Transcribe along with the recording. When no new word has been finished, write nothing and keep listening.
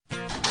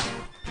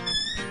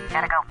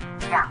Gotta go.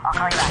 Yeah, I'll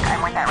call you back.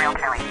 I'm with that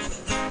realtor lady.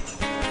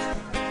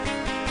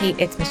 Hey,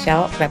 it's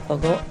Michelle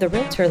Replogle, the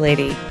Realtor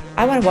Lady.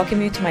 I want to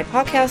welcome you to my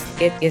podcast.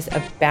 It is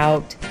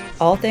about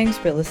all things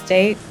real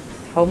estate,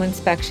 home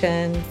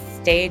inspections,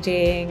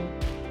 staging,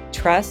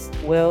 trust,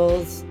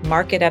 wills,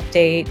 market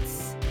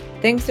updates,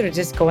 things that are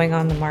just going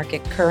on the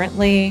market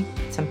currently.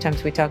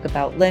 Sometimes we talk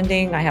about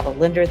lending. I have a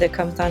lender that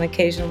comes on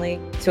occasionally.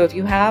 So if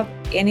you have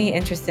any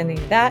interest in any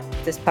of that,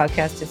 this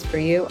podcast is for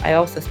you. I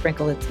also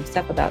sprinkle in some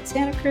stuff about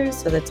Santa Cruz,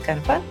 so that's kind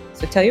of fun.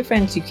 So tell your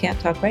friends you can't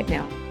talk right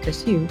now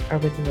because you are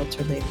with the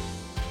Realtor Lady.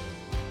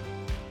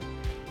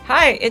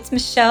 Hi, it's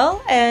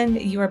Michelle, and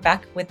you are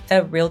back with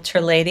the Realtor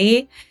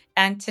Lady.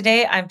 And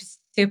today I'm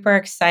super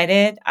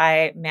excited.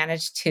 I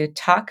managed to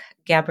talk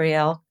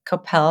Gabrielle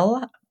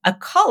Coppel, a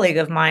colleague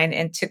of mine,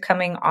 into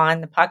coming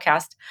on the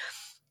podcast.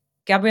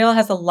 Gabrielle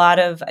has a lot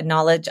of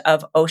knowledge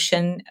of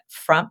ocean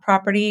front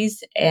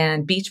properties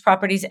and beach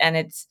properties, and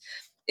it's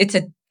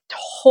a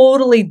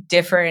totally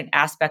different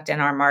aspect in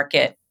our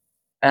market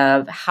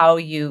of how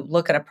you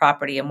look at a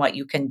property and what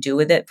you can do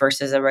with it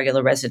versus a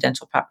regular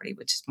residential property,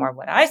 which is more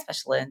what I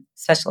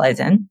specialize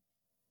in.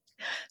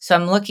 So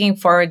I'm looking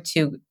forward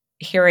to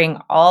hearing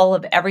all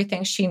of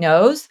everything she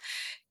knows.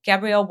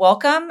 Gabrielle,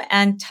 welcome,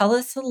 and tell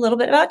us a little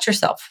bit about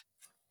yourself.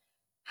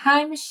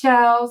 Hi,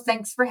 Michelle.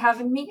 Thanks for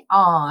having me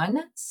on.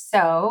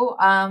 So,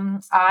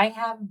 I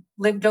have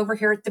lived over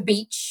here at the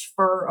beach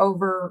for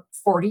over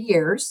 40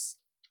 years.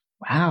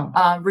 Wow.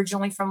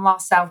 Originally from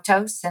Los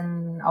Altos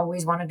and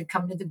always wanted to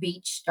come to the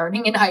beach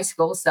starting in high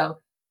school. So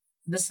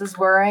this is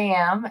where I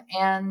am.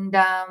 And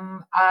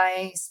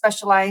I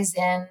specialize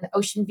in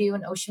ocean view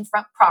and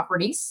oceanfront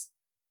properties.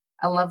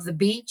 I love the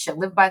beach. I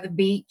live by the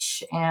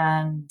beach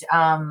and,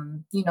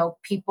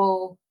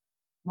 people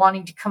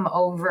wanting to come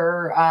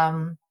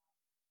over,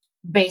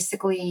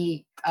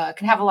 basically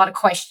can have a lot of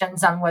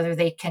questions on whether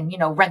they can,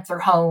 rent their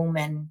home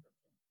and,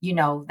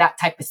 that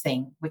type of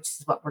thing, which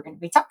is what we're going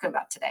to be talking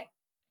about today.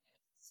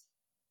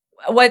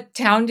 What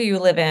town do you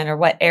live in or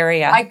what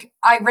area?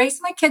 I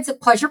raised my kids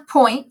at Pleasure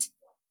Point,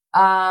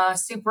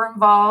 super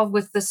involved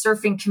with the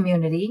surfing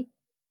community.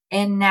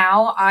 And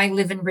now I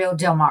live in Rio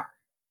Del Mar.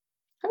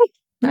 Oh,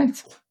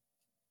 nice.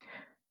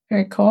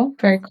 Very cool.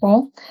 Very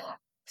cool.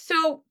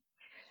 So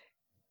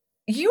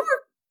you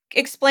were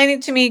explaining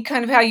to me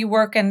kind of how you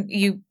work and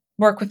you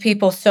work with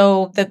people.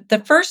 So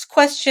the first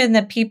question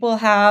that people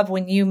have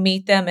when you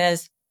meet them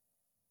is,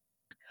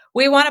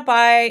 we want to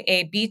buy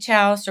a beach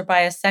house or buy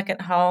a second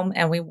home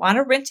and we want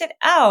to rent it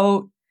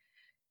out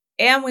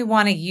and we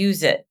want to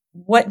use it.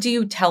 What do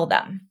you tell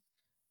them?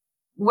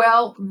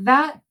 Well,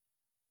 that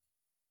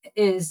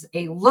is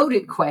a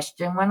loaded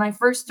question. When I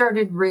first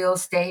started real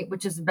estate,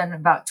 which has been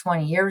about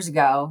 20 years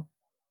ago,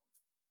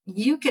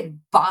 you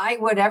could buy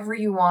whatever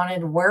you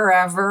wanted,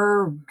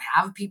 wherever,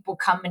 have people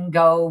come and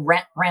go,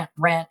 rent, rent,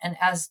 rent. And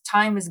as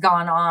time has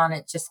gone on,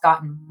 it's just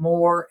gotten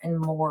more and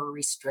more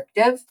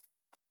restrictive.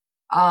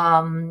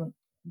 To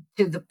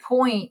the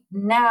point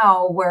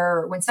now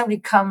where when somebody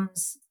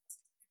comes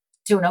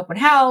to an open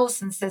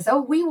house and says,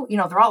 oh,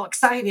 they're all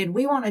excited.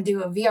 We want to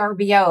do a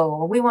VRBO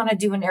or we want to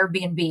do an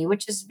Airbnb,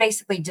 which is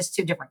basically just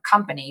two different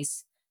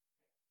companies.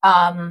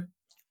 Right.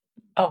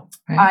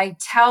 I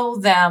tell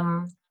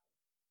them,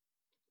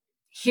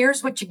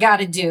 here's what you got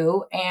to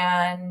do.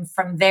 And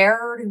from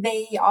there,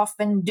 they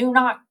often do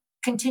not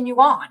continue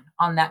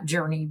on that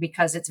journey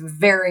because it's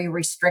very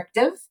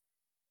restrictive.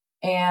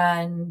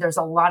 And there's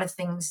a lot of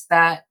things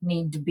that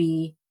need to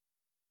be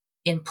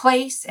in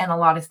place and a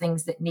lot of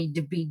things that need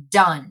to be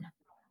done.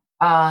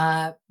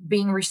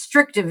 Being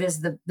restrictive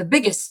is the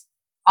biggest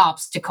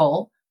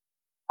obstacle.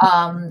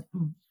 And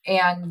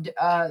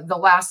the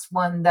last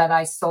one that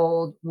I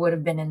sold would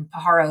have been in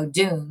Pajaro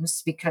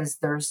Dunes because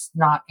there's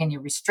not any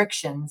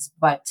restrictions.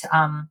 But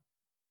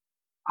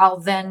I'll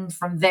then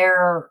from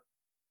there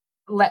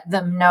let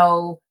them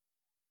know,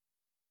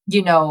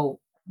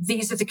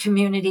 these are the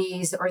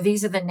communities or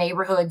these are the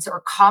neighborhoods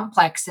or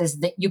complexes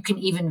that you can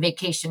even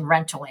vacation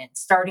rental in,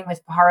 starting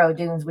with Pajaro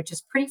Dunes, which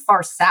is pretty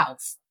far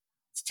south.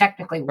 It's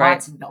technically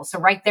Watsonville. So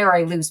right there,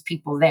 I lose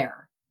people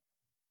there.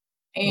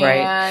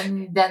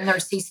 And then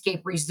there's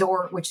Seascape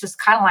Resort, which is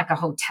kind of like a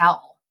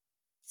hotel.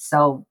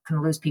 So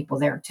can lose people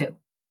there too.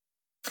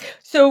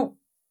 So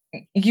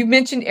you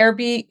mentioned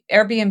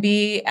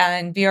Airbnb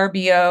and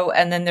VRBO,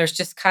 and then there's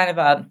just kind of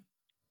a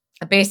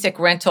basic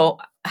rental.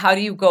 How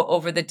do you go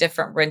over the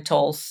different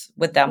rentals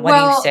with them? What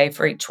do you say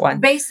for each one?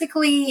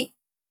 Basically,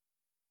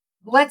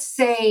 let's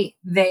say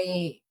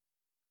they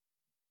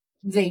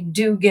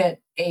do get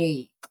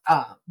a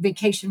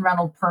vacation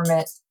rental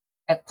permit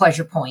at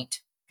Pleasure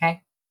Point.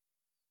 Okay.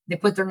 They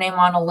put their name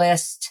on a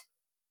list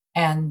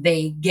and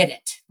they get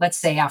it, let's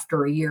say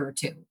after a year or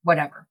two,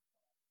 whatever.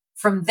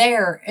 From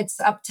there,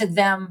 it's up to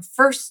them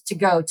first to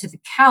go to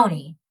the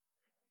county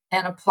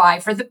and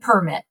apply for the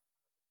permit.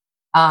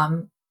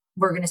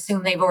 We're going to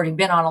assume they've already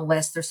been on a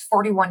list. There's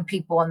 41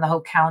 people in the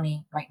whole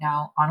county right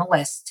now on a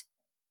list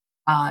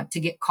to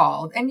get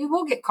called. And you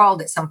will get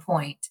called at some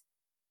point.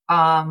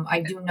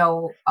 I do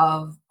know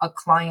of a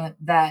client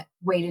that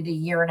waited a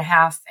year and a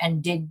half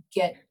and did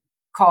get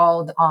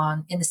called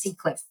in the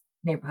Seacliff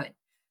neighborhood.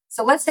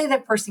 So let's say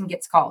that person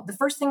gets called. The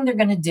first thing they're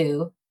going to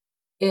do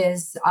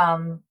is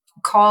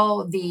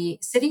call the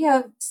city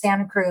of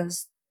Santa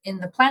Cruz. In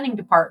the planning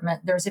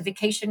department, there's a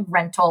vacation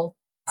rental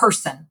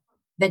person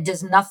that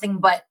does nothing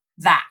but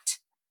that.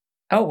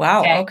 Oh,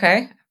 wow.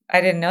 Okay. I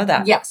didn't know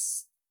that.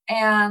 Yes.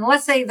 And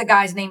let's say the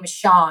guy's name is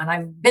Sean.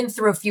 I've been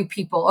through a few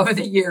people over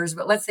the years,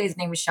 but let's say his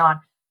name is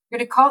Sean. You're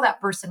going to call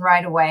that person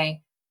right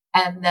away.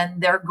 And then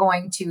they're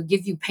going to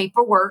give you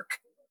paperwork.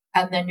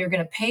 And then you're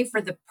going to pay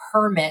for the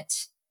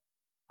permit.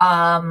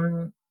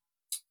 And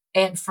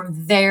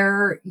from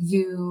there,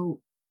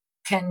 you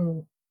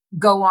can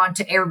go on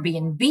to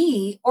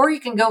Airbnb, or you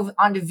can go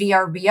on to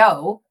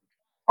VRBO,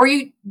 or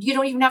you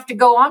don't even have to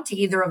go on to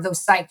either of those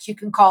sites. You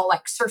can call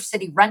like Surf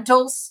City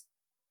Rentals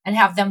and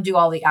have them do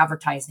all the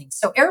advertising.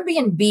 So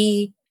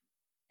Airbnb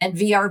and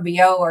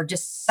VRBO are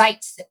just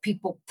sites that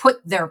people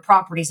put their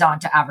properties on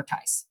to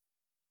advertise.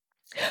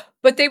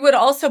 But they would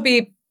also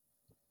be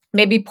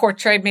maybe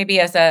portrayed maybe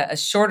as a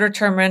shorter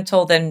term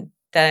rental than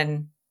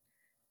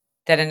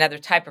another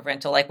type of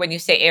rental. Like when you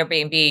say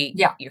Airbnb,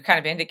 you're kind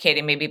of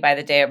indicating maybe by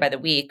the day or by the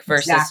week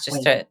versus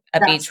just a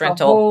beach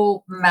rental. The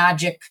whole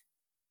magic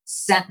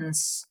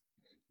sentence,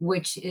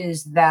 which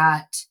is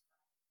that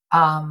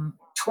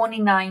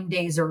 29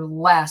 days or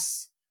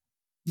less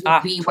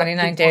would be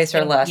 29 days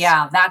or less.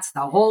 Yeah, that's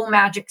the whole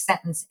magic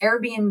sentence.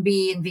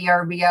 Airbnb and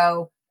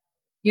VRBO,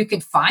 you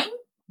could find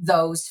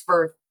those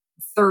for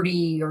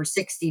 30 or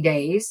 60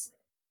 days.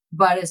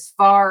 But as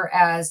far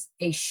as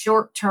a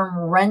short-term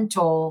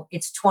rental,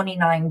 it's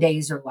 29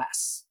 days or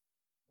less.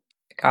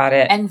 Got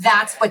it. And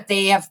that's what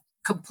they have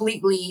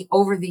completely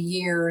over the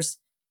years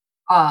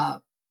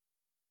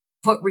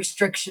put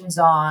restrictions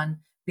on,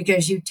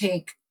 because you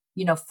take,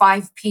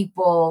 5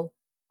 people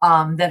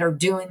that are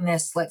doing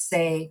this, let's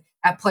say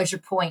at Pleasure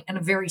Point, in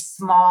a very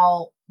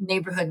small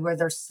neighborhood where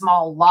there's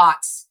small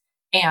lots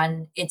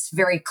and it's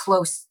very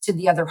close to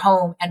the other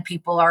home, and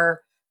people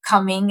are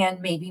coming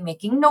and maybe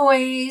making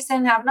noise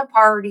and having a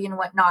party and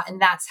whatnot.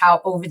 And that's how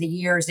over the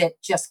years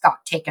it just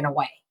got taken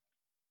away.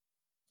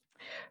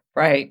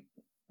 Right.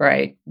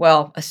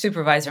 Well, a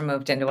supervisor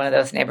moved into one of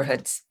those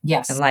neighborhoods.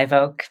 Yes. In Live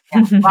Oak.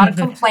 Yeah, a lot of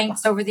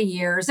complaints over the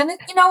years. And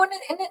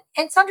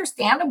it's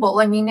understandable.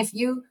 I mean, if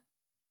you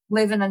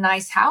live in a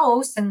nice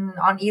house and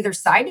on either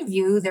side of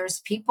you,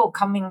 there's people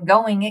coming and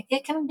going,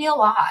 it can be a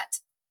lot.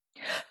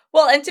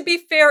 Well, and to be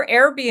fair,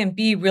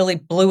 Airbnb really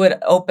blew it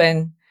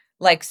open.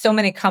 Like so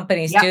many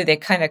companies do. They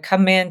kind of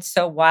come in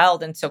so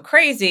wild and so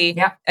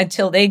crazy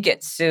until they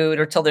get sued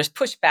or till there's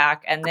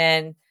pushback, and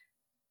then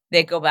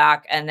they go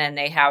back and then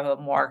they have a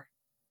more,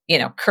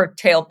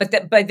 curtailed. But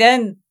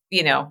then,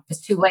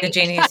 it's too late. The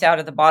genie's out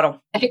of the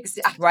bottle.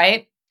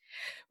 Exactly.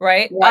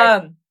 Right.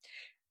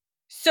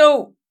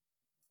 So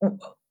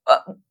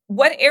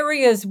what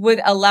areas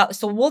would allow,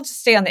 so we'll just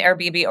stay on the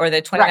Airbnb or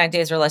the 29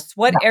 days or less.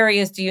 What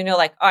areas do you know,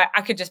 like,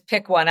 I could just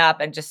pick one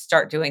up and just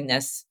start doing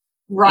this?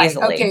 Right.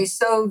 Easily. Okay.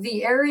 So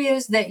the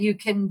areas that you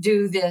can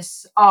do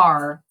this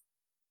are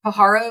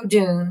Pajaro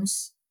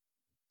Dunes,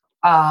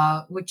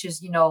 which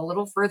is, a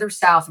little further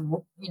south.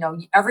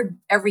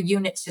 Every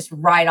unit's just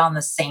right on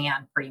the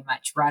sand, pretty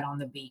much right on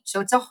the beach.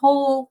 So it's a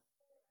whole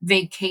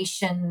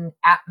vacation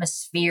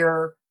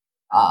atmosphere,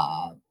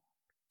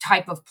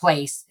 type of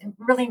place.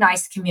 Really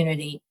nice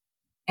community.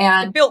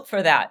 And it's built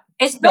for that.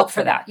 It's built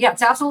for that. Yeah,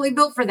 it's absolutely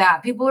built for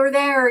that. People are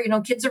there,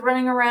 kids are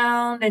running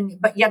around,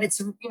 but yet it's,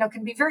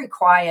 can be very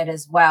quiet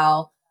as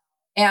well.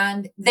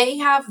 And they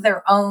have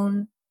their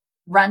own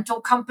rental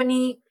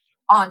company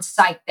on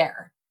site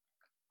there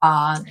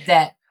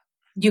that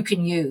you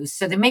can use.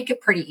 So they make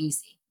it pretty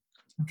easy.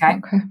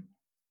 Okay.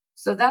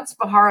 So that's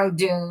Pajaro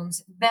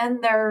Dunes. Then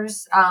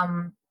there's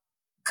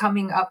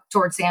coming up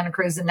towards Santa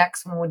Cruz. The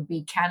next one would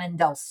be Cannon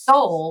del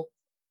Sol,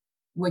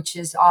 which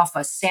is off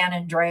of San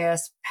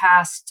Andreas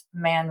past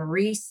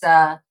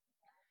Manresa.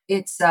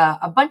 It's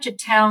a bunch of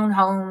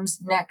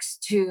townhomes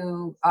next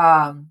to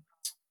a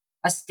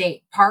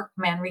state park,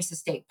 Manresa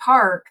State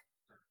Park.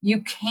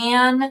 You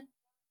can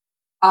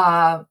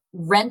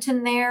rent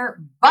in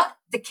there, but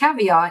the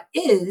caveat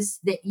is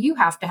that you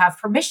have to have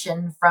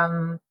permission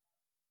from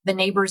the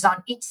neighbors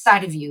on each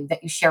side of you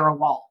that you share a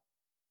wall.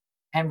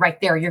 And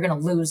right there, you're going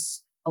to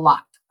lose a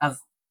lot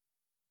of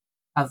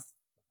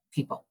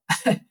people.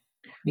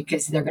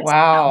 Because they're going to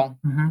wow.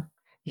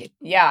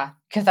 Yeah,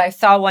 because I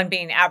saw one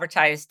being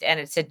advertised and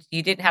it said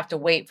you didn't have to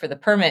wait for the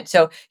permit.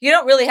 So you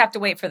don't really have to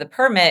wait for the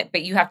permit,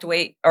 but you have to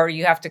wait, or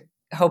you have to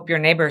hope your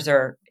neighbors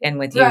are in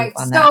with you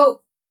on that.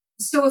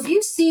 So if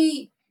you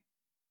see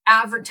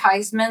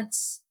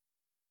advertisements,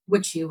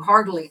 which you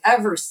hardly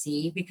ever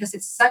see because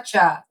it's such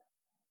a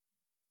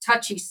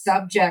touchy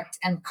subject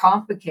and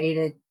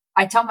complicated,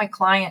 I tell my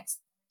clients,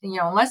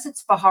 unless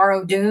it's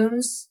Pajaro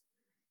Dunes,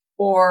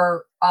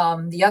 or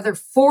the other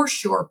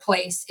foreshore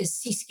place is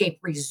Seascape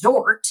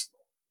Resort.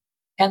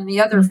 And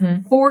the other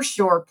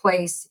foreshore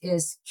place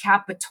is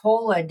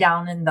Capitola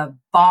down in the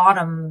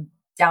bottom,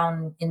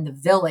 down in the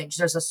village.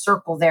 There's a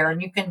circle there. And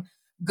you can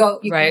go,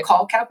 you can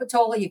call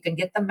Capitola, you can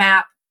get the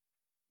map.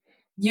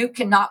 you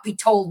cannot be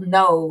told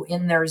no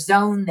in their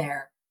zone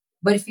there.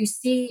 But if you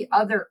see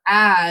other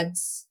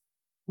ads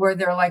where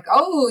they're like,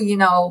 oh, you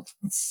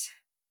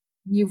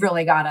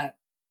really got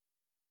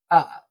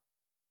to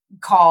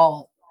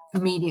call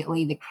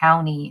immediately the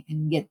county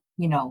and get,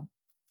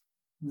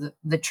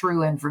 the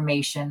true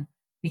information,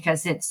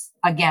 because it's,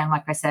 again,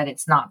 like I said,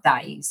 it's not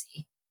that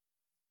easy.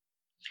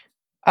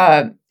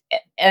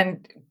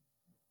 And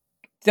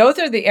those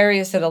are the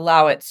areas that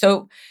allow it.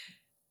 So,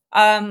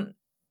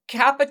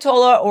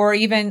 Capitola, or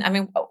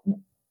even,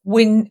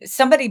 when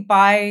somebody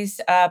buys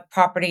a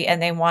property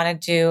and they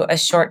want to do a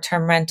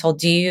short-term rental,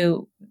 do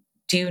you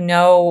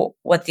know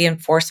what the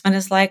enforcement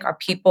is like?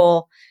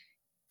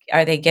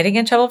 Are they getting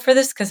in trouble for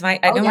this? Because I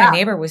know my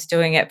neighbor was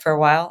doing it for a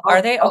while.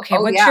 Are they? Okay.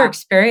 What's your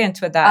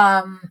experience with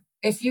that?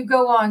 If you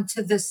go on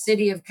to the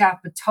city of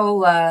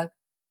Capitola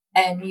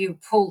and you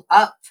pull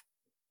up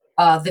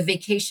the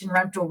vacation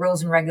rental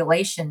rules and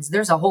regulations,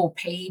 there's a whole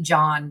page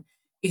on,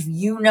 if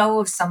you know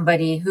of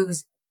somebody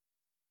who's,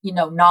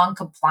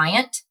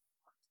 non-compliant,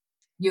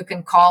 you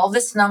can call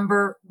this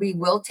number. We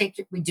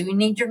do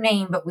need your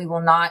name, but we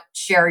will not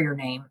share your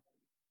name.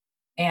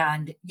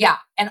 And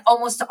and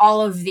almost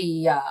all of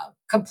the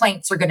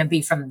complaints are going to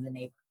be from a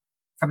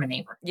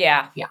neighbor.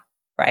 Yeah.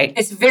 Right.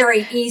 It's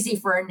very easy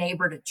for a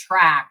neighbor to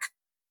track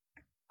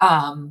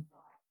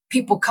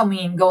people coming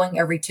and going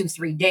every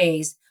 2-3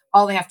 days.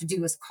 All they have to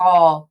do is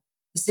call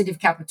the city of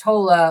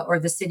Capitola or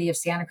the city of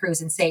Santa Cruz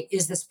and say,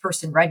 is this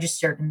person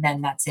registered? And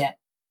then that's it.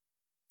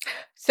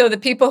 So the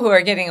people who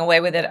are getting away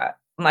with it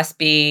must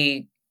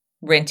be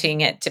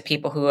renting it to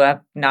people who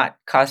have not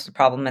caused a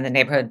problem in the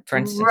neighborhood, for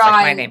instance,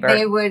 like my neighbor.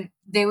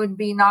 They would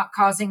be not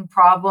causing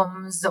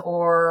problems,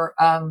 or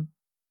I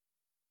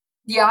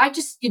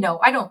just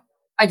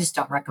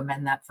don't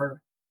recommend that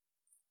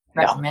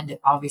recommend it,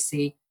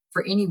 obviously,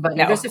 for anybody.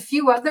 No. There's a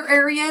few other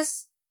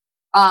areas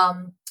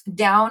down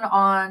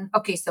on,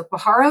 so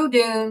Pajaro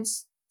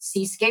Dunes,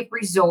 Seascape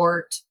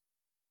Resort,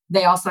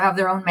 they also have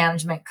their own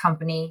management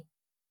company.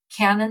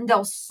 Canon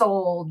del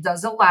Sol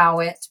does allow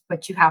it,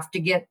 but you have to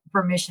get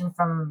permission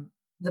from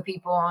the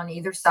people on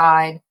either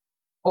side.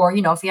 Or,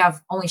 if you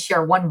only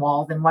share one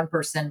wall, then one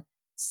person.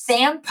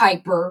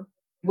 Sandpiper,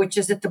 which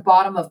is at the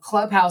bottom of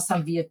Clubhouse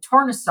on Via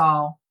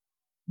Tornasol,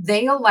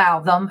 they allow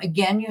them.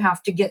 Again, you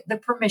have to get the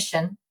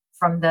permission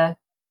from the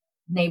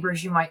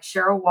neighbors you might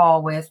share a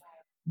wall with.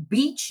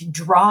 Beach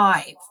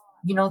Drive,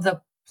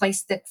 the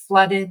place that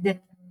flooded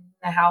in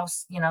the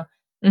house,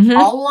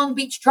 all along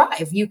Beach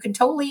Drive, you can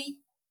totally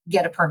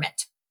get a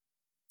permit.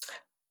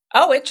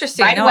 Oh,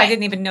 interesting. Right away. I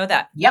didn't even know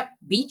that. Yep.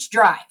 Beach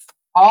Drive.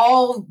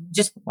 You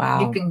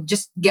can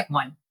just get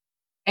one.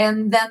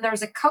 And then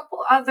there's a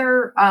couple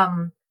other,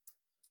 on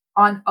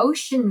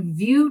Ocean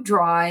View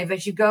Drive,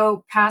 as you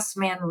go past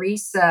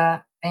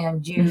Manresa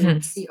and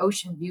you see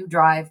Ocean View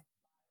Drive,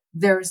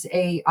 there's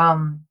a,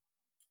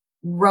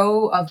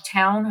 row of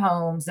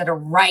townhomes that are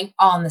right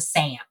on the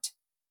sand,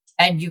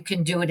 and you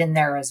can do it in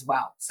there as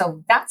well.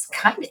 So that's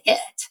kind of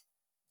it.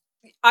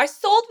 I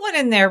sold one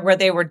in there where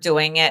they were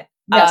doing it.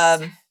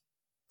 Yes.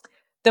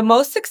 The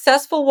most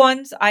successful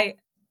ones, I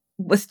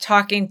was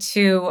talking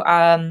to,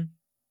 I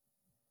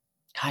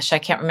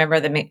can't remember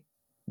the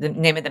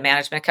name of the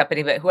management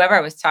company, but whoever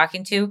I was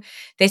talking to,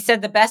 they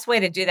said the best way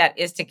to do that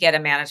is to get a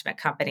management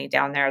company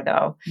down there,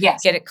 though.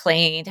 Yes. Get it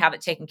cleaned, have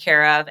it taken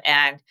care of,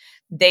 and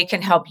they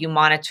can help you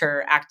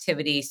monitor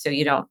activity so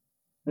you don't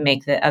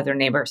make the other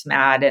neighbors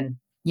mad. And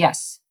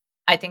yes,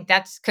 I think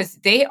that's because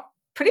they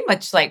pretty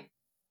much, like,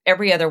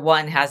 every other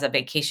one has a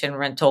vacation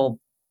rental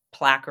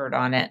placard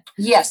on it.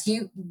 Yes,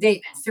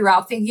 they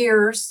throughout the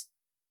years,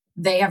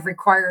 they have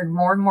required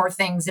more and more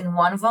things. And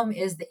one of them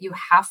is that you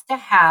have to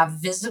have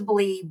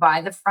visibly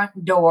by the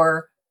front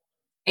door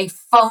a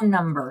phone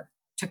number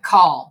to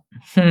call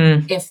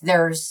if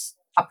there's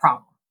a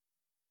problem.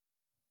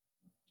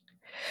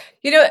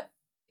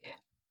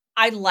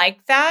 I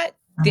like that.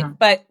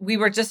 But we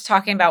were just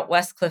talking about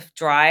Westcliff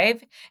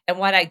Drive. And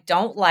what I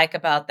don't like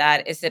about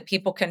that is that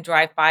people can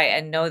drive by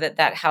and know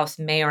that house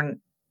may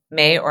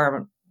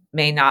or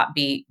may not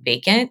be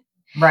vacant.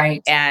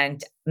 Right.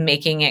 And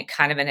making it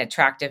kind of an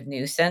attractive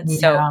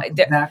nuisance. Yeah,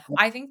 exactly.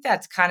 I think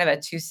that's kind of a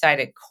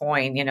two-sided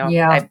coin,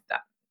 Yeah. I'm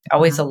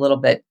always a little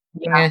bit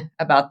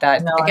about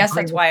that. No, I guess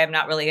that's why I'm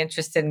not really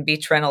interested in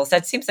beach rentals.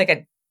 That seems like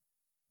a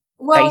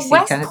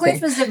Westcliff kind of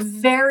thing. is a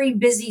very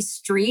busy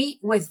street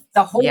with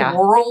the whole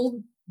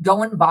world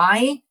going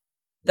by.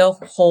 The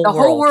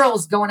whole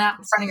world's going out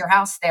in front of your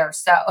house there.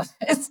 So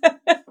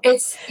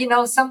it's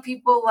some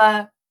people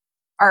are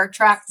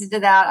attracted to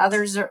that.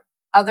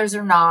 Others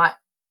are not.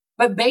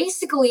 But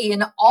basically,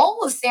 in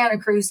all of Santa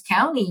Cruz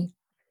County,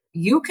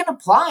 you can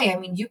apply. I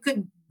mean, you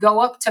could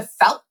go up to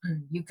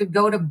Felton. You could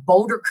go to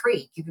Boulder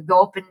Creek. You could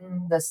go up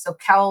in the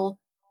Soquel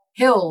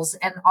Hills.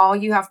 And all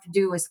you have to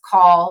do is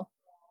call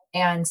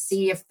and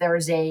see if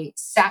there's a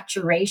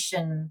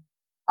saturation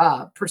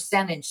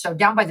percentage. So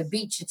down by the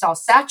beach, it's all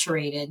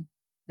saturated.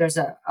 There's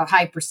a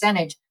high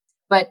percentage.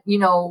 But,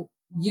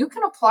 you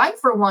can apply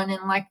for one in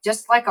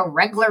just like a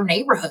regular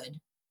neighborhood.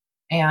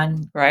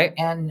 And right.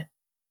 And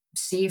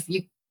see if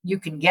you you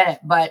can get it.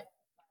 But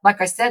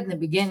like I said in the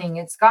beginning,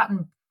 it's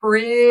gotten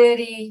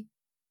pretty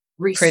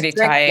Pretty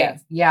tight.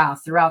 restrictive. Yeah,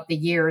 throughout the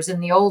years. In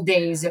the old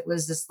days, it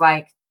was just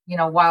like,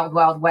 wild,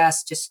 wild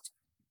west. Just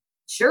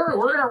sure,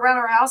 we're going to rent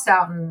our house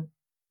out and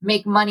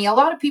make money. A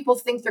lot of people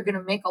think they're going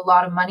to make a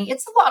lot of money.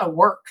 It's a lot of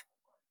work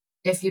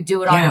if you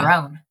do it on your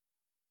own.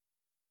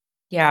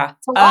 Yeah.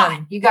 It's a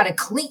lot. You got to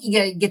clean, you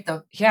got to get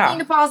the clean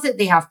deposit.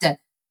 They have to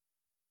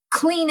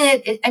clean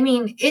it.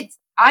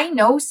 I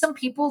know some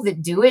people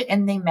that do it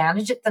and they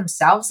manage it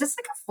themselves. It's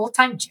like a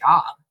full-time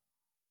job.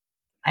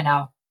 I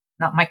know.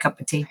 Not my cup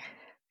of tea.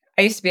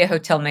 I used to be a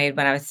hotel maid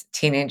when I was a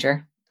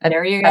teenager.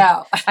 There you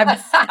go.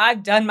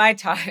 I've done my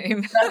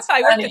time.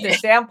 I worked at the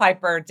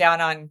Sandpiper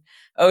down on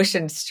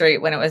Ocean Street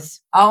when it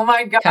was. Oh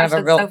my gosh, that's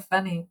so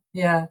funny.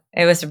 Yeah,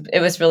 it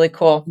was really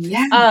cool.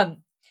 Yeah.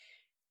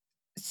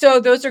 So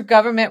those are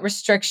government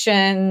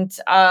restrictions.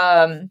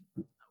 What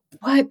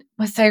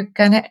was I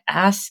going to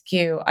ask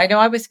you? I know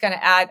I was going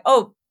to add.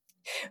 Oh,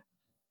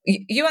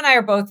 you and I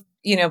are both,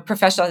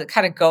 professionals that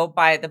kind of go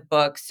by the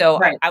book. So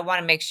right. I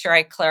want to make sure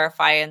I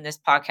clarify in this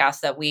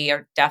podcast that we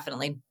are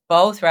definitely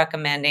both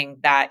recommending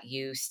that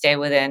you stay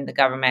within the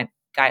government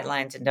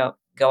guidelines and don't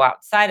go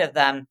outside of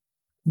them.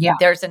 Yeah.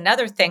 There's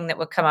another thing that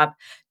would come up.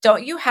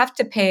 Don't you have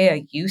to pay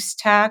a use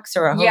tax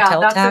or a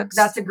hotel tax?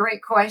 That's a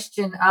great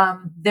question.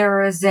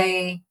 There is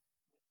a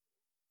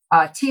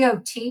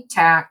TOT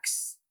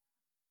tax,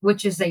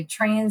 which is a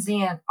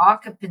transient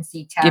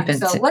occupancy tax.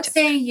 So let's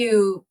say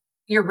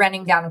you're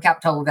renting down in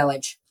Capitola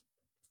Village.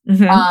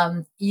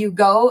 Mm-hmm. You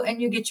go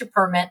and you get your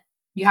permit.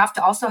 You have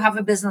to also have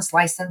a business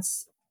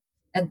license.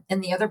 And in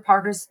the other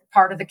part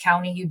of the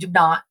county, you do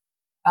not.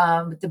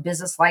 But the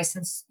business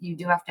license you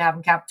do have to have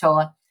in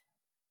Capitola.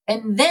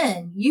 And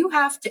then you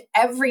have to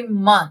every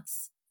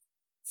month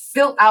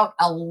fill out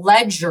a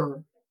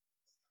ledger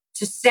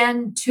to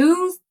send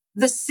to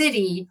the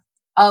city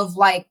of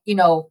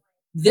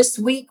this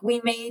week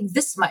we made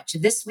this much,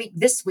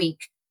 this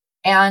week.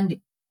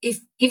 And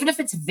even if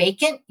it's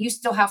vacant, you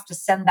still have to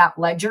send that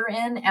ledger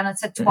in, and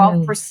it's a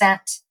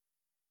 12%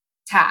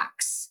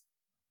 tax.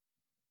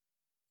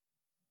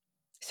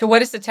 So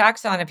what is the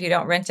tax on if you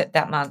don't rent it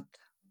that month?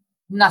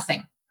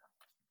 Nothing.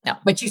 No.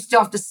 But you still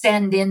have to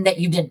send in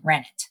that you didn't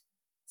rent it.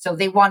 So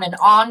they want an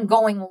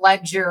ongoing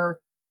ledger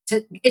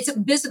it's a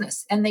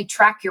business and they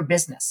track your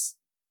business.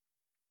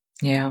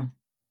 Yeah.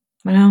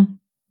 Well,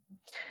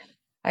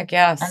 I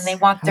guess. And they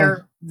want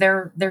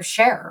their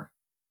share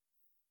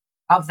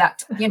of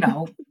that,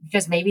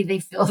 because maybe they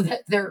feel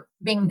that they're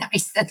being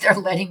nice, that they're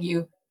letting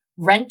you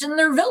rent in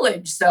their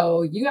village.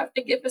 So you have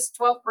to give us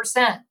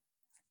 12%.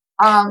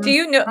 Do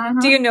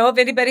you know of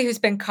anybody who's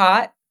been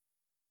caught?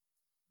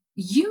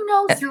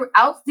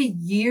 Throughout the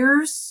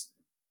years,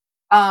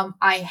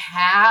 I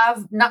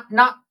have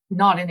not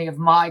any of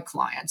my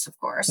clients, of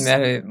course.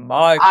 I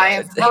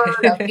have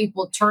heard of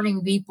people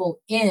turning people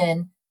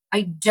in.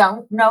 I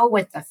don't know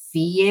what the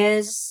fee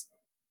is.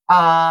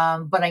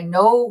 But I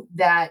know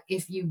that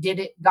if you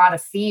got a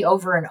fee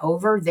over and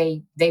over,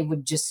 they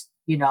would just,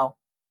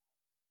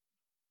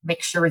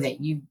 make sure that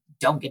you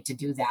don't get to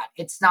do that.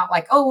 It's not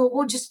like, oh,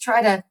 we'll just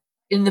try to,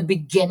 in the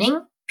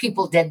beginning,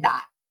 people did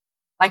that.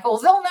 Like, oh,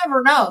 they'll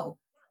never know.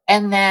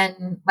 And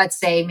then let's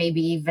say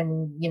maybe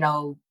even,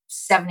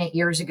 7-8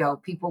 years ago,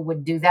 people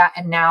would do that.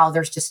 And now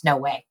there's just no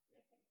way.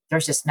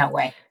 There's just no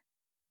way.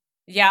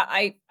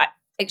 Yeah,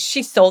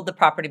 she sold the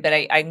property, but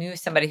I knew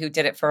somebody who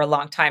did it for a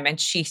long time, and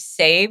she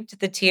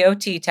saved the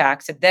TOT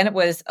tax, and then it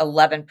was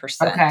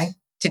 11%. Okay.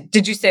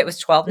 Did you say it was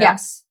 12 now?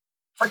 Yes.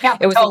 For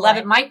Capitola, it was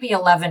 11. It might be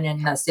 11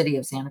 in the city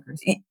of Santa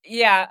Cruz.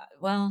 Yeah,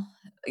 well,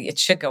 it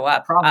should go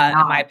up, in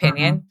my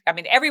opinion. Mm-hmm. I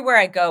mean, everywhere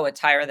I go, it's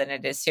higher than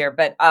it is here.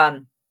 But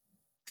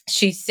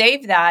she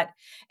saved that,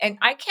 and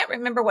I can't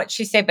remember what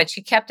she saved, but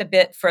she kept a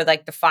bit for the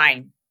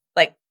fine.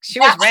 Like she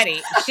was ready.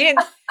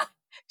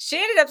 She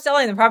ended up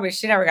selling the property.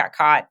 She never got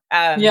caught.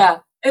 Yeah,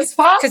 it's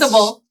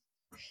possible.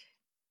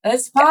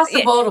 It's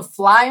possible to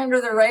fly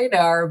under the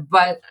radar,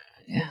 but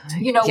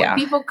when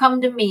people come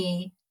to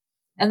me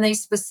and they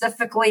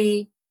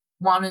specifically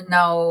want to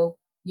know,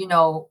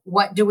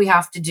 what do we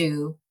have to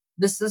do?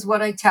 This is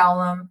what I tell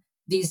them.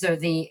 These are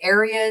the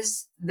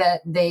areas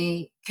that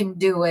they can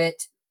do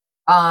it.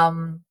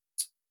 And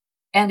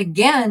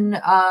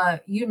again,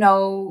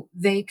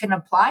 they can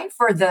apply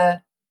for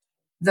the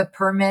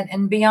permit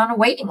and be on a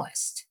waiting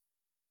list.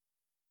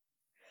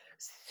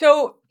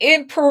 So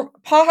in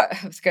I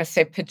was going to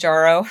say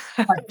Pajaro.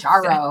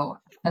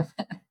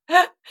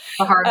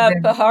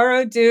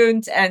 Pajaro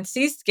Dunes and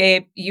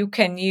Seascape, you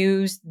can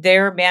use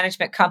their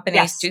management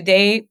companies.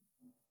 Yes.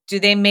 Do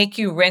they make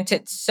you rent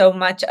it so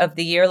much of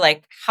the year?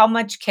 Like, how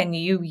much can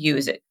you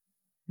use it?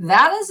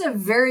 That is a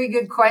very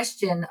good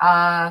question.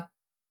 Pajaro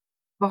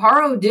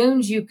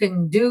Dunes, you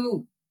can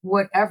do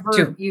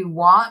whatever you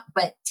want,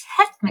 but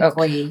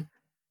technically,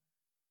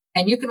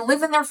 and you can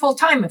live in there full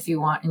time if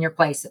you want in your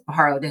place at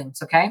Pajaro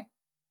Dunes, okay?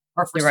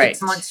 Or for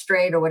 6 months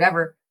straight or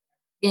whatever.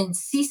 In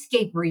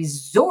Seascape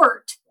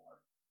Resort,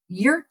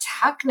 you're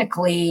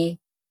technically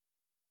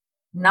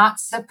not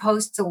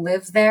supposed to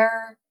live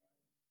there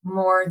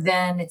more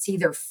than it's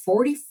either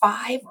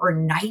 45 or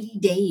 90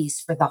 days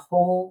for the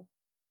whole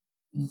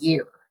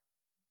year.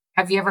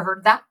 Have you ever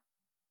heard that?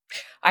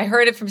 I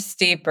heard it from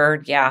Steve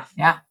Bird. Yeah.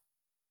 Yeah.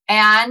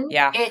 And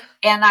Yeah.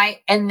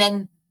 and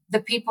then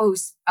the people who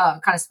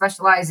kind of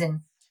specialize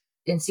in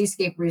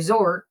Seascape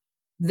Resort,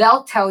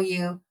 they'll tell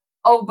you,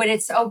 oh, but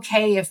it's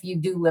okay if you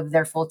do live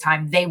there full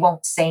time. They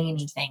won't say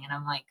anything. And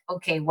I'm like,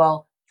 okay,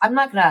 well, I'm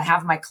not going to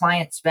have my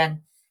client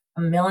spend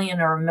 $1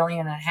 million or $1.5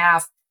 million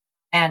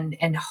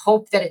and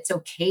hope that it's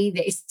okay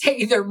they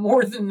stay there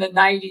more than the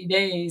 90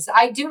 days.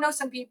 I do know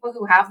some people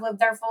who have lived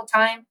there full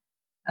time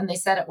and they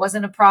said it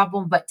wasn't a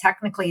problem, but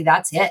technically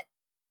that's it.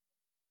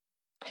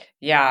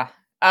 Yeah.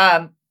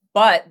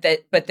 But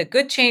the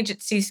good change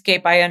at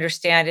Seascape, I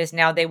understand, is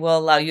now they will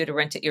allow you to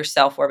rent it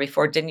yourself, where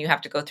before didn't you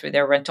have to go through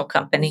their rental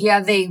company?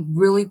 Yeah, they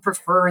really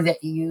prefer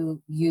that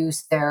you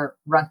use their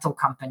rental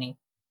company.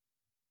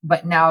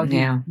 But now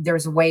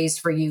there's ways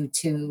for you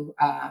to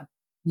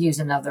use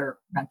another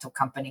rental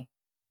company.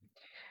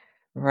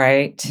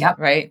 Right. Yep.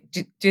 Right.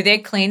 Do they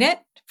clean it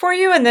for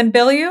you and then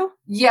bill you?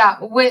 Yeah.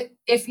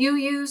 If you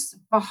use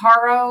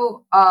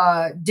Pajaro,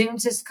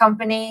 Dunes'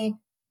 company,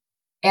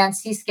 and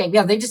Seascape,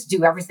 yeah, they just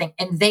do everything,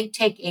 and they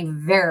take a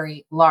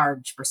very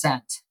large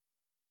percent.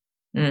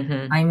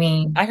 Mm-hmm. I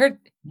mean, I heard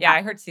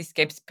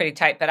Seascape's pretty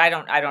tight, but I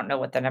don't know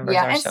what the numbers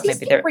are. And So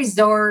Seascape maybe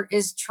Resort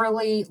is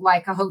truly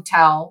like a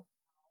hotel.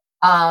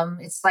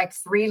 It's like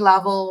 3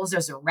 levels.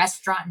 There's a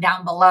restaurant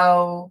down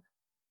below.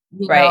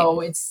 You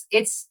know,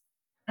 it's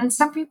and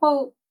some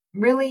people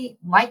really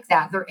like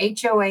that. Their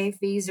HOA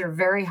fees are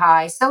very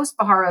high. So is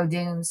Pajaro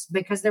Dunes,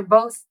 because they're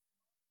both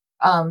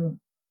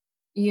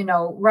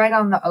right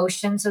on the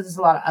ocean, so there's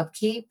a lot of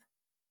upkeep.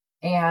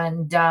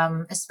 And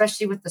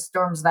especially with the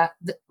storms that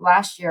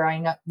last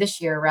year, this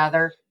year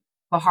rather,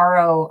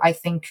 Pajaro, I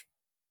think,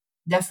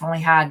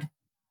 definitely had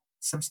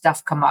some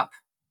stuff come up.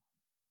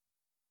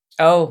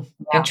 Oh,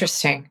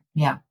 interesting.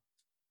 Yeah.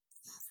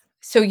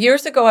 So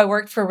years ago, I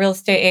worked for a real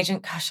estate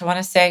agent. Gosh, I want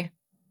to say,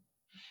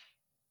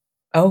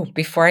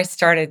 before I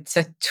started,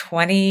 so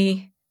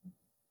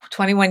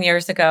 21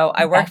 years ago,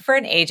 I worked for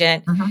an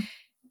agent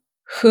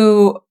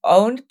who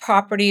owned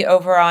property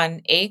over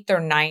on 8th or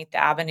 9th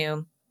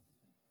Avenue,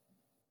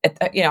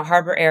 at,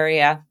 Harbor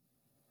area.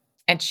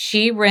 And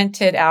she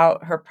rented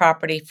out her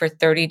property for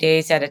 30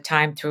 days at a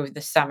time through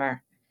the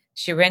summer.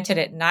 She rented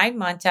it 9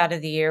 months out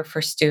of the year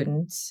for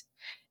students,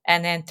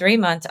 and then 3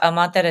 months, a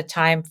month at a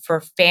time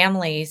for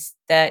families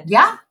that.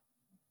 Yeah.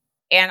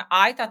 And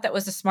I thought that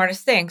was the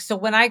smartest thing. So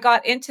when I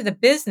got into the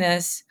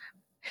business,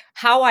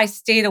 how I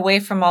stayed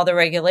away from all the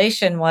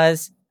regulation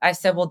was I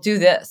said, well, do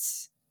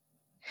this.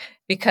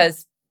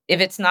 Because if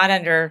it's not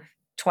under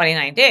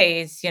 29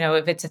 days,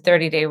 if it's a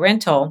 30-day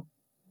rental,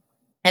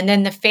 and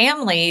then the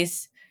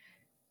families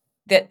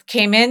that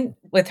came in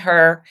with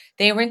her,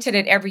 they rented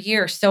it every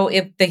year. So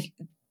if the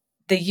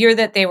year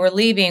that they were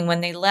leaving,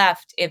 when they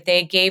left, if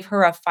they gave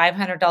her a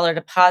 $500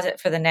 deposit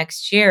for the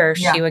next year,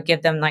 she would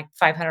give them like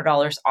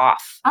 $500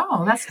 off.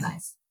 Oh, that's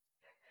nice.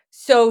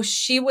 So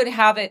she would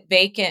have it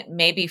vacant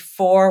maybe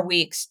 4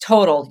 weeks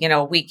total,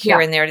 a week here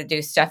and there to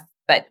do stuff,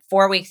 but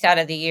 4 weeks out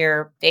of the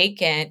year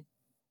vacant.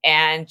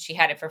 And she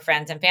had it for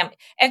friends and family.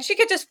 And she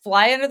could just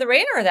fly under the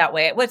radar that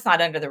way. Well, it's not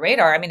under the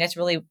radar. I mean, it's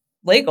really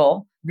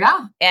legal.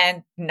 Yeah.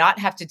 And not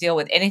have to deal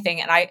with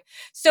anything. And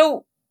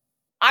so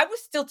I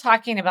was still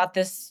talking about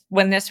this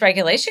when this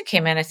regulation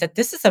came in. I said,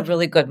 this is a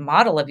really good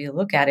model. If you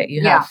look at it,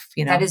 you have,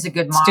 that is a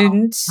good model.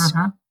 Students.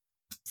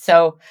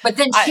 So, but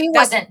then she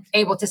wasn't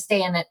able to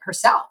stay in it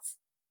herself.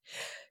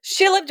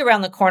 She lived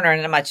around the corner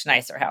in a much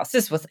nicer house.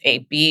 This was a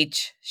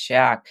beach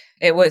shack.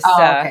 It was.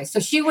 Okay. So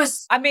she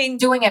was,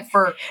 doing it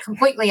for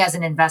completely as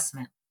an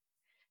investment.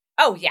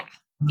 Oh yeah.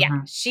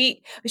 Yeah.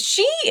 She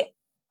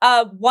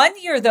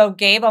 1 year though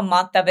gave a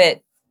month of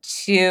it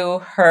to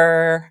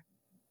her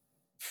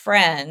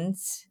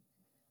friends,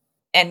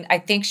 and I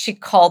think she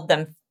called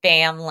them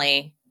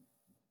family.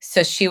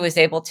 So she was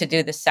able to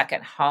do the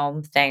second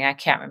home thing. I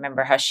can't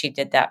remember how she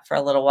did that for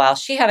a little while.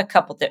 She had a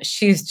couple.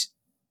 She's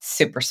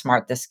super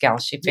smart, this gal.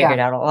 She figured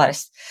out a lot of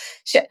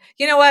shit.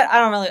 You know what?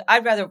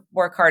 I'd rather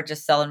work hard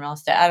just selling real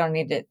estate. I don't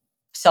need to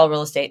sell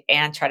real estate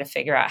and try to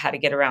figure out how to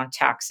get around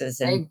taxes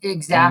and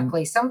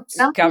exactly. And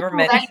some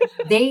government. People,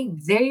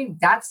 they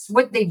that's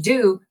what they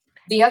do.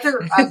 The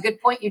other good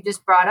point you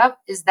just brought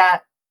up is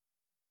that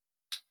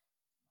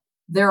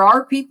there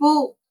are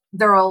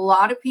a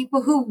lot of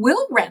people who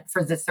will rent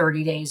for the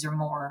 30 days or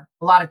more.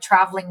 A lot of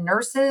traveling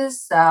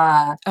nurses.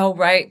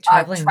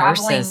 Traveling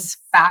nurses.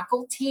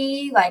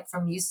 Faculty, like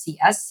from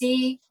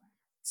UCSC.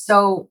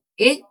 So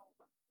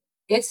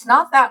it's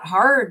not that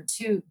hard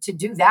to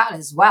do that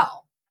as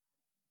well.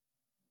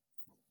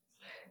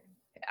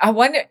 I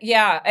wonder,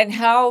 and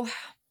how,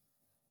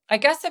 I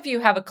guess if you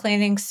have a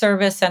cleaning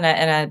service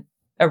and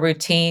a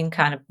routine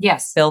kind of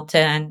built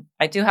in.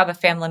 I do have a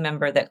family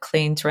member that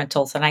cleans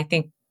rentals, and I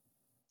think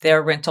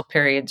their rental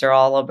periods are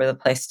all over the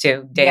place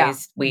too.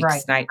 Days,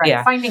 weeks, night. Right.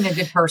 Yeah. Finding a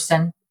good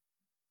person.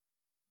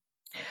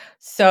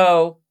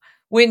 So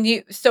when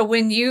you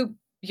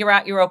you're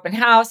at your open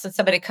house and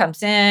somebody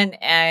comes in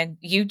and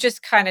you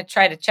just kind of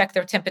try to check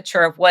their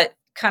temperature of what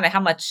kind of how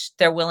much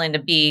they're willing to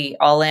be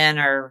all in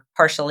or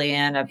partially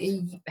in, of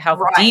how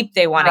deep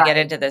they want to get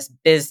into this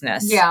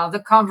business. Yeah, the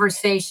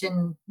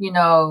conversation,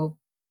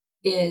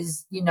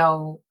 is,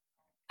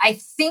 I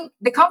think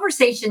the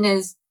conversation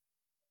is,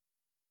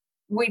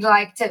 we'd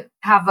like to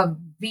have a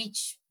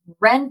beach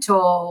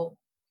rental.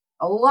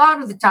 A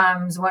lot of the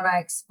times when I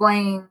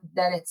explain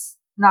that it's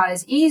not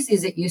as easy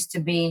as it used to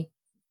be,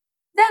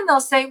 then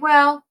they'll say,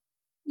 well,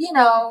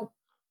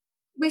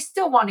 we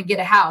still want to get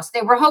a house.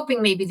 They were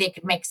hoping maybe they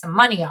could make some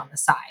money on the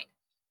side.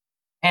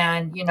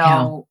 And,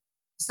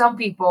 some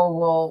people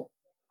will,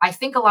 I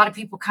think a lot of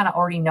people kind of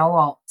already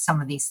know some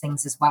of these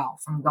things as well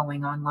from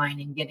going online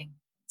and getting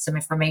some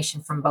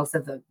information from both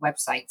of the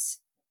websites.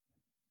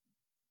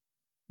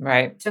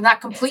 Right. So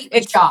not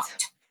completely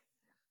shocked.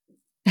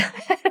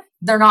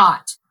 They're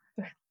not.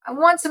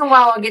 Once in a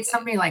while, I'll get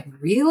somebody like,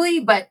 really?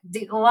 But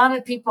a lot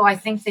of people, I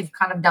think they've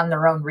kind of done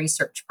their own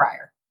research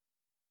prior.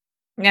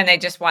 And they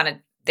just want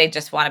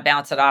to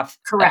bounce it off.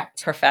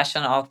 Correct.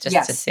 Professional,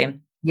 just to see.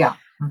 Yeah.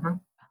 Mm-hmm.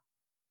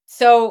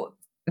 So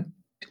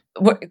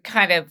what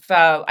kind of,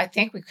 I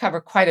think we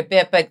covered quite a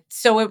bit, but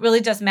so it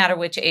really does matter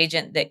which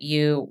agent that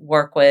you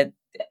work with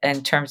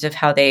in terms of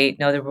how they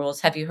know the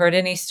rules. Have you heard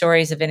any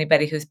stories of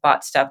anybody who's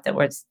bought stuff that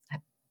was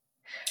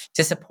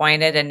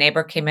disappointed? A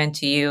neighbor came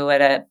into you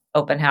at an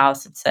open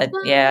house and said,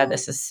 yeah,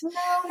 this is...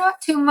 No,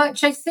 not too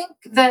much. I think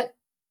that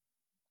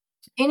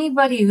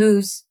anybody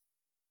who's,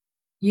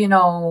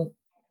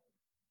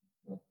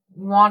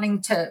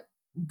 wanting to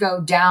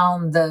go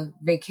down the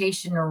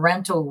vacation or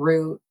rental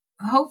route,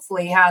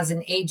 hopefully has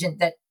an agent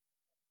that,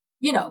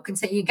 can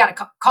say, you got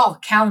to call the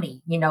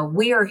county.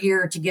 We are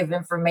here to give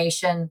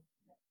information,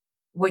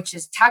 which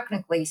is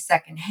technically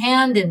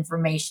secondhand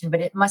information, but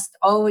it must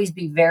always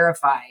be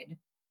verified,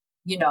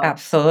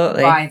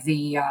 absolutely, by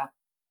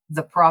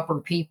the proper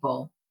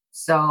people.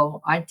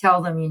 So I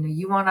tell them,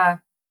 you want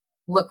to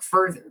look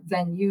further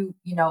than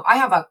I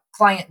have a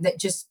client that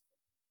just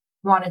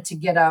wanted to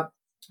get a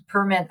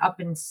permit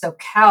up in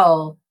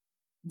SoCal.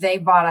 They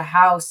bought a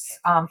house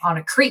on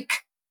a creek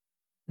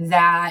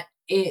that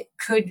it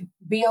could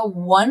be a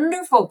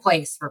wonderful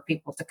place for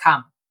people to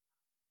come.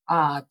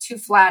 2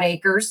 flat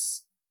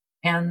acres,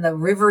 and the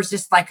river's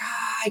just like,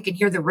 I can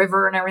hear the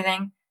river and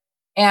everything.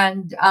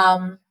 And,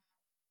 I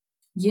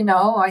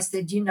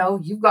said,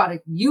 you've got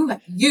to,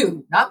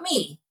 you, not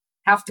me,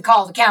 have to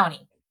call the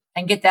county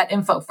and get that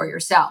info for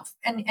yourself.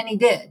 And he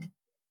did.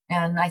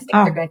 And I think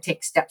they're going to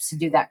take steps to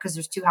do that because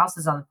there's 2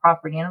 houses on the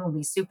property and it'll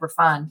be super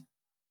fun.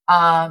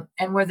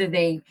 And whether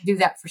they do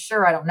that for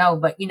sure, I don't know.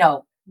 But,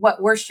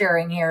 what we're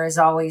sharing here is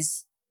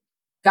always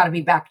got to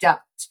be backed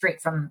up straight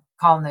from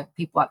calling the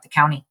people at the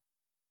county.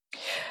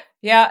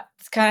 Yeah,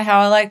 it's kind of how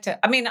I like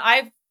to. I mean,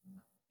 I've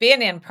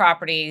been in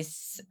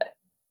properties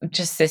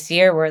just this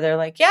year where they're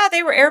like, yeah,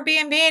 they were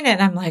Airbnb-ing,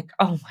 and I'm like,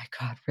 oh my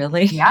God,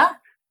 really? Yeah.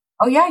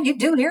 Oh yeah, you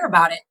do hear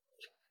about it.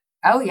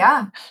 Oh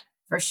yeah,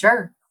 for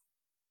sure.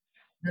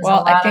 There's a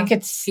lot I think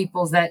it's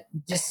people that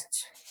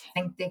just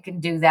think they can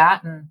do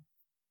that, and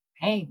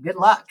hey, good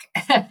luck.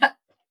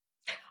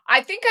 I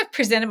think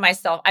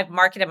I've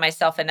marketed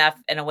myself enough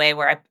in a way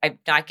where I'm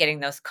not getting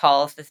those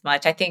calls as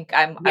much. I think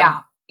I'm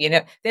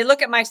they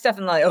look at my stuff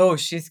and like, oh,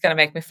 she's going to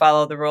make me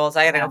follow the rules.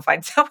 I got to go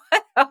find someone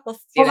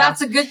else. Well,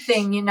 that's a good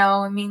thing.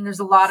 I mean,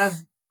 there's a lot of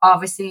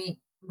obviously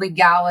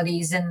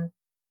legalities in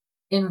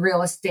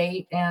real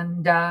estate,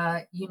 and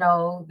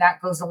that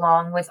goes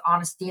along with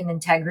honesty and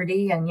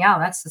integrity. And yeah,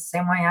 that's the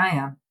same way I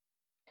am.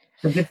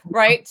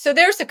 Right. So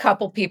there's a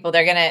couple people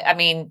they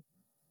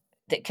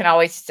can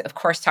always, of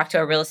course, talk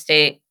to a real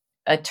estate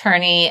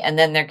attorney, and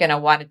then they're going to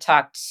want to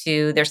talk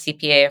to their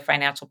CPA or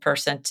financial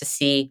person to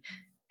see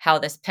how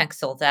this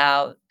pencils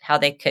out, how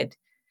they could.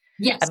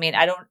 Yes. I mean,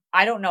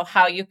 I don't know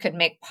how you could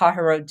make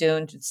Pajaro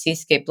Dunes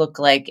Seascape look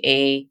like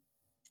a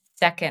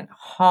second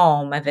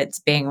home if it's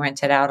being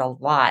rented out a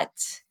lot.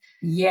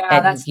 Yeah,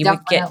 and that's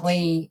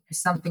definitely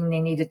something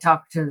they need to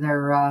talk to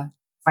their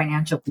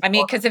financial people. I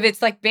mean, because if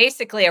it's like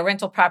basically a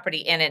rental property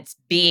in its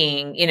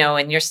being,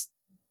 and you're,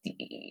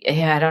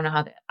 I don't know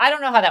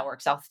how that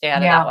works. I'll stay out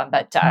of that one,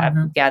 but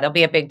there'll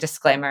be a big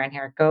disclaimer in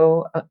here.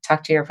 Go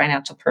talk to your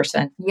financial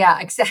person. Yeah,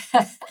 exactly.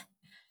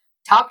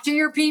 Talk to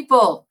your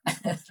people.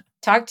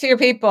 Talk to your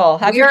people.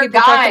 Have your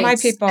people talk to my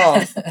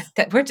people.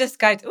 We're just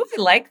guides. Ooh,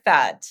 we like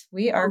that.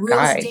 We are real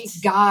guides.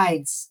 Estate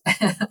guides.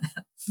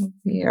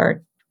 We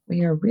are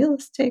real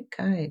estate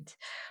guides.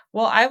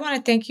 Well, I want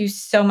to thank you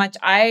so much.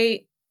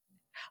 I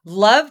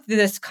loved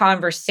this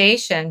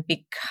conversation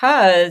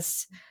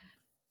because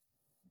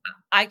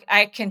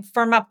I can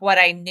firm up what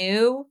I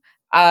knew.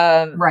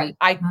 Right.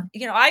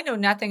 I know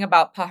nothing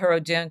about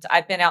Pajaro Dunes.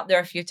 I've been out there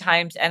a few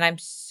times, and I'm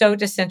so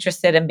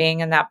disinterested in being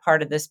in that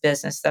part of this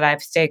business that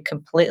I've stayed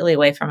completely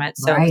away from it.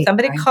 So if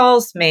somebody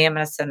calls me, I'm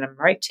going to send them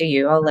right to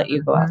you. I'll let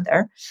you go out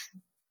there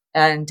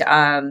and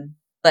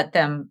let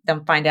them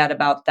find out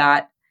about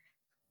that.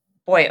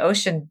 Boy,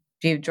 Ocean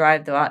View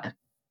Drive, though,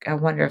 I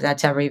wonder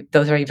if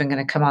those are even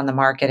going to come on the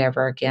market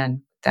ever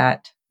again.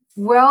 That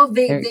Well,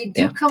 they They're- they do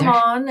they're- come they're-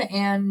 on,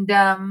 and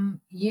they're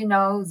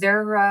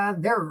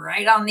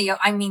right on the.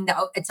 I mean,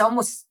 it's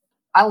almost.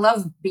 I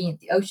love being at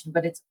the ocean,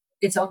 but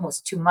it's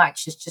almost too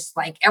much. It's just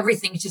like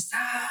everything's just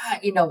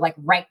like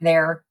right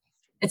there.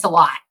 It's a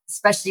lot,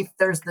 especially if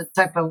there's the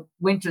type of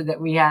winter that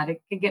we had.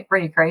 It could get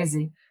pretty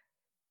crazy.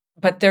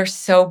 But they're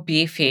so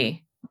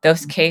beefy.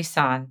 Those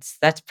caissons,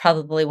 that's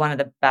probably one of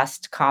the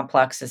best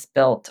complexes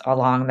built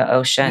along the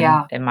ocean,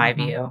 Yeah. in my Mhm.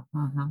 view.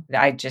 Mhm.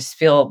 I just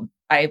feel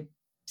I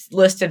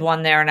listed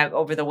one there, and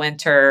over the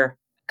winter,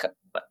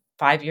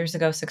 5 years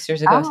ago, 6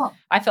 years ago, Oh,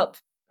 I felt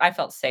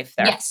safe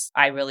there. yes.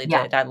 I really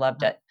Yeah. did. I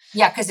loved it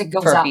Yeah, because it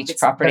goes for a up. beach There's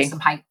property. some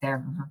height there.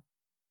 Mhm.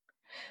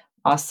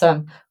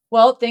 Awesome.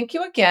 Well, thank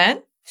you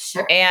again.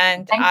 Sure.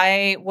 And Thank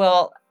I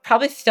will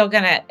probably still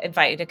gonna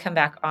invite you to come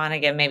back on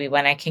again, maybe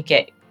when I can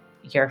get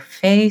your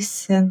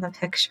face in the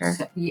picture.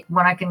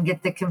 When I can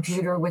get the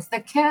computer with the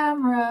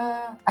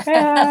camera.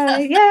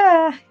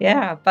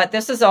 Yeah. But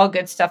this is all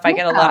good stuff. I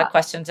get a lot Yeah. of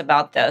questions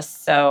about this,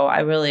 so I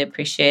really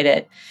appreciate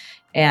it.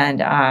 And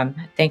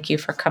thank you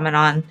for coming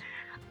on.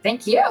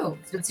 Thank you.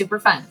 It's been super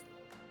fun.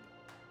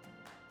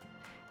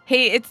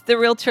 Hey, it's the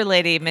Realtor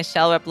Lady,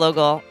 Michelle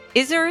Replogle.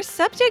 Is there a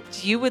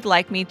subject you would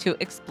like me to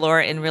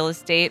explore in real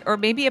estate, or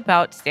maybe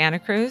about Santa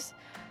Cruz?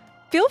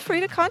 Feel free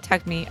to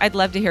contact me. I'd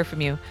love to hear from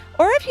you.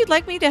 Or if you'd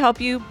like me to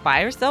help you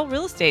buy or sell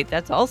real estate,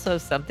 that's also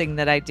something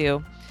that I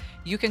do.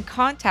 You can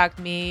contact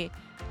me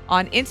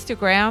on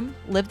Instagram,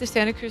 Live the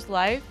Santa Cruz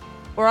Life,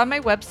 or on my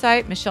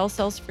website,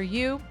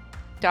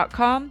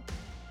 michellesellsforyou.com.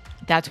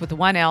 That's with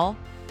one L.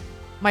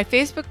 My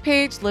Facebook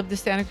page, Live the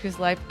Santa Cruz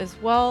Life as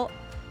well.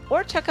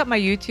 Or check out my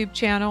YouTube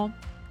channel,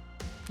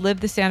 Live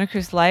the Santa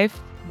Cruz Life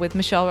with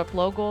Michelle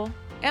Replogle,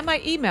 and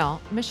my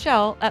email,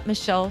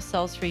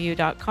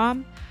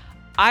 michelle@michellesellsforyou.com.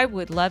 I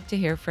would love to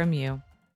hear from you.